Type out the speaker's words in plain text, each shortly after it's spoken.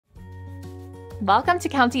Welcome to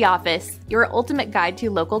County Office, your ultimate guide to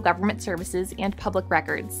local government services and public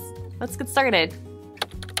records. Let's get started.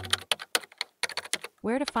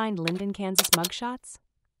 Where to find Lyndon, Kansas mugshots?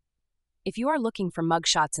 If you are looking for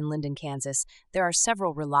mugshots in Lyndon, Kansas, there are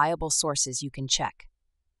several reliable sources you can check.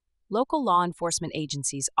 Local law enforcement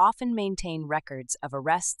agencies often maintain records of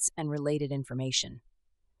arrests and related information.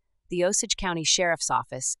 The Osage County Sheriff's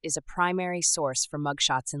Office is a primary source for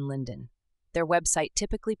mugshots in Lyndon. Their website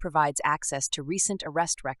typically provides access to recent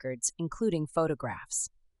arrest records, including photographs.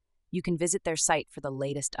 You can visit their site for the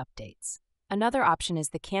latest updates. Another option is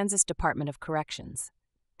the Kansas Department of Corrections.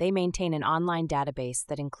 They maintain an online database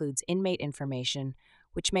that includes inmate information,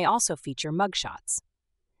 which may also feature mugshots.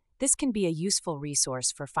 This can be a useful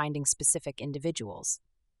resource for finding specific individuals.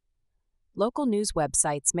 Local news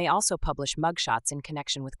websites may also publish mugshots in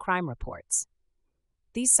connection with crime reports.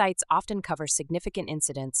 These sites often cover significant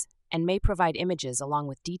incidents and may provide images along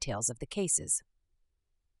with details of the cases.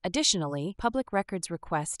 Additionally, public records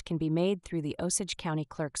requests can be made through the Osage County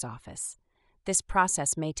Clerk's Office. This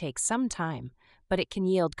process may take some time, but it can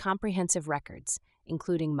yield comprehensive records,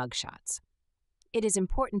 including mugshots. It is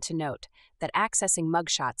important to note that accessing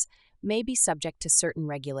mugshots may be subject to certain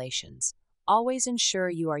regulations. Always ensure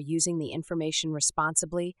you are using the information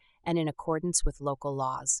responsibly and in accordance with local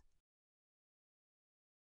laws.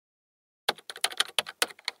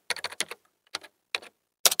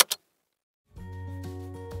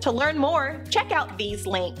 To learn more, check out these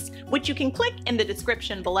links, which you can click in the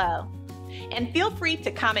description below. And feel free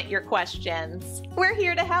to comment your questions. We're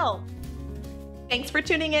here to help. Thanks for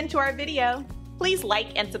tuning in to our video. Please like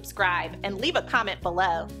and subscribe and leave a comment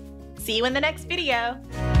below. See you in the next video.